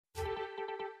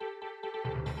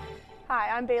Hi,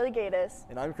 I'm Bailey Gatus.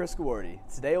 And I'm Chris Gawarty.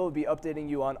 Today we'll be updating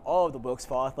you on all of the Wilkes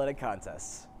Fall athletic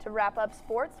contests. To wrap up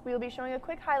sports, we will be showing a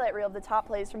quick highlight reel of the top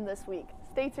plays from this week.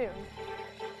 Stay tuned.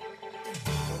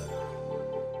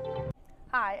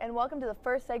 Hi, and welcome to the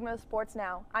first segment of Sports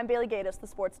Now. I'm Bailey Gatus, the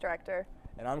sports director.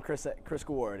 And I'm Chris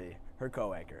Gawarty, her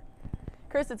co-anchor.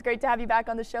 Chris, it's great to have you back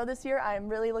on the show this year. I'm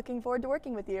really looking forward to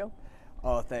working with you.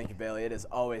 Oh, thank you, Bailey. It is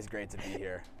always great to be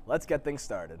here. Let's get things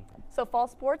started. So fall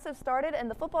sports have started,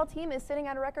 and the football team is sitting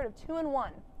at a record of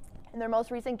 2-1. In their most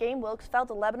recent game, Wilkes fell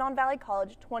to Lebanon Valley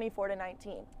College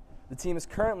 24-19. The team is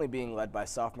currently being led by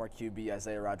sophomore QB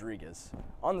Isaiah Rodriguez.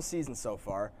 On the season so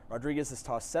far, Rodriguez has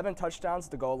tossed 7 touchdowns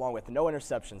to go along with no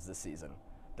interceptions this season.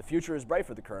 The future is bright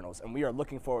for the Colonels, and we are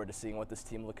looking forward to seeing what this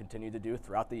team will continue to do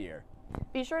throughout the year.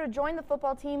 Be sure to join the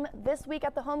football team this week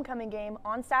at the homecoming game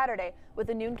on Saturday with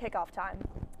a noon kickoff time.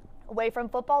 Away from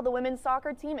football, the women's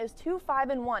soccer team is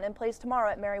 2-5-1 and plays tomorrow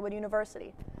at Marywood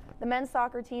University. The men's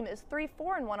soccer team is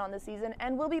 3-4-1 on the season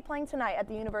and will be playing tonight at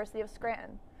the University of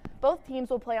Scranton. Both teams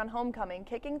will play on homecoming,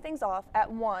 kicking things off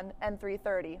at 1 and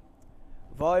 3:30.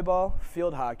 Volleyball,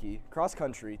 field hockey, cross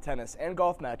country, tennis, and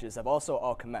golf matches have also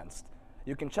all commenced.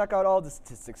 You can check out all the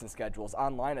statistics and schedules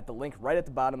online at the link right at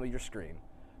the bottom of your screen.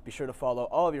 Be sure to follow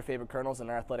all of your favorite Colonels in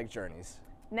their athletic journeys.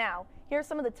 Now, here are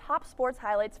some of the top sports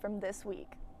highlights from this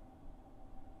week.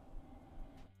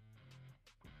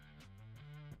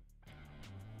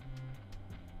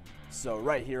 So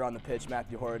right here on the pitch,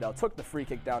 Matthew Horadell took the free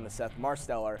kick down to Seth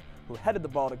Marsteller, who headed the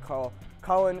ball to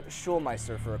Colin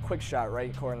Schulmeister for a quick shot right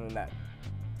in the corner of the net.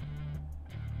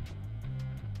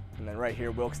 And then right here,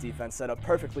 Wilkes defense set up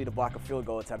perfectly to block a field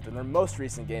goal attempt in their most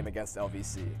recent game against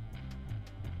LVC.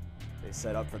 They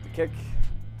set up for the kick.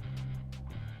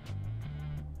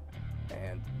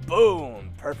 And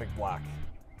boom, perfect block.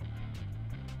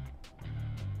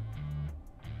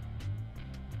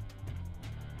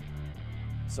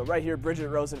 So right here, Bridget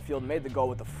Rosenfield made the goal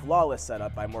with a flawless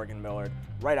setup by Morgan Millard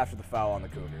right after the foul on the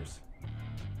Cougars.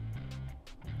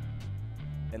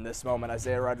 In this moment,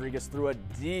 Isaiah Rodriguez threw a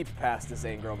deep pass to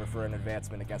Zane Grover for an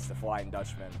advancement against the Flying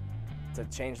Dutchman to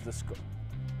change the score.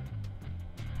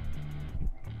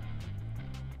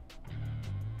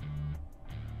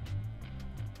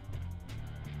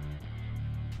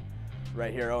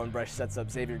 Right here, Owen Bresch sets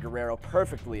up Xavier Guerrero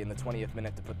perfectly in the 20th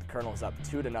minute to put the Colonels up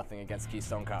 2-0 against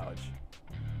Keystone College.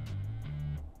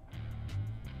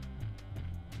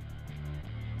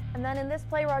 And then in this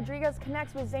play, Rodriguez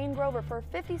connects with Zane Grover for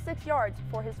 56 yards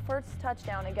for his first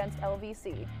touchdown against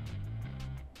LVC.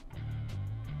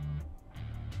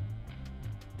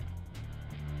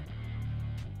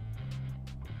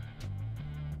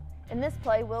 In this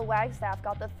play, Will Wagstaff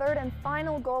got the third and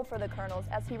final goal for the Colonels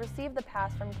as he received the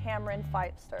pass from Cameron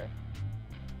Feipster.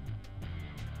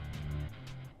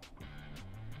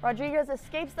 Rodriguez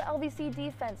escapes the LVC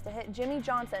defense to hit Jimmy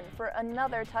Johnson for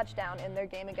another touchdown in their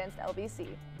game against LVC.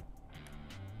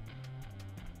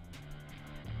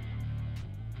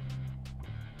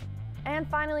 And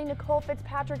finally, Nicole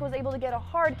Fitzpatrick was able to get a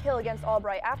hard kill against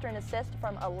Albright after an assist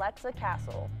from Alexa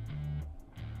Castle.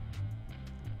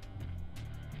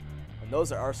 And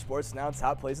those are our Sports Now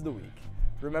top plays of the week.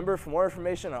 Remember, for more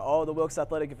information on all of the Wilkes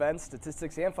athletic events,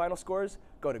 statistics, and final scores,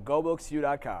 go to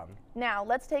GoWilkesU.com. Now,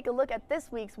 let's take a look at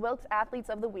this week's Wilkes Athletes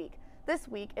of the Week. This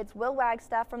week, it's Will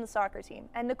Wagstaff from the soccer team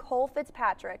and Nicole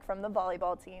Fitzpatrick from the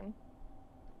volleyball team.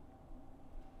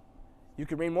 You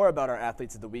can read more about our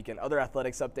Athletes of the Week and other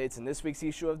athletics updates in this week's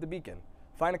issue of The Beacon.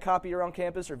 Find a copy around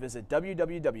campus or visit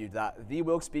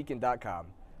www.thewilkesbeacon.com.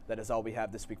 That is all we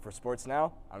have this week for Sports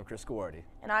Now. I'm Chris Gawarty.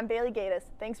 And I'm Bailey Gatus.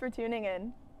 Thanks for tuning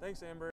in. Thanks, Amber.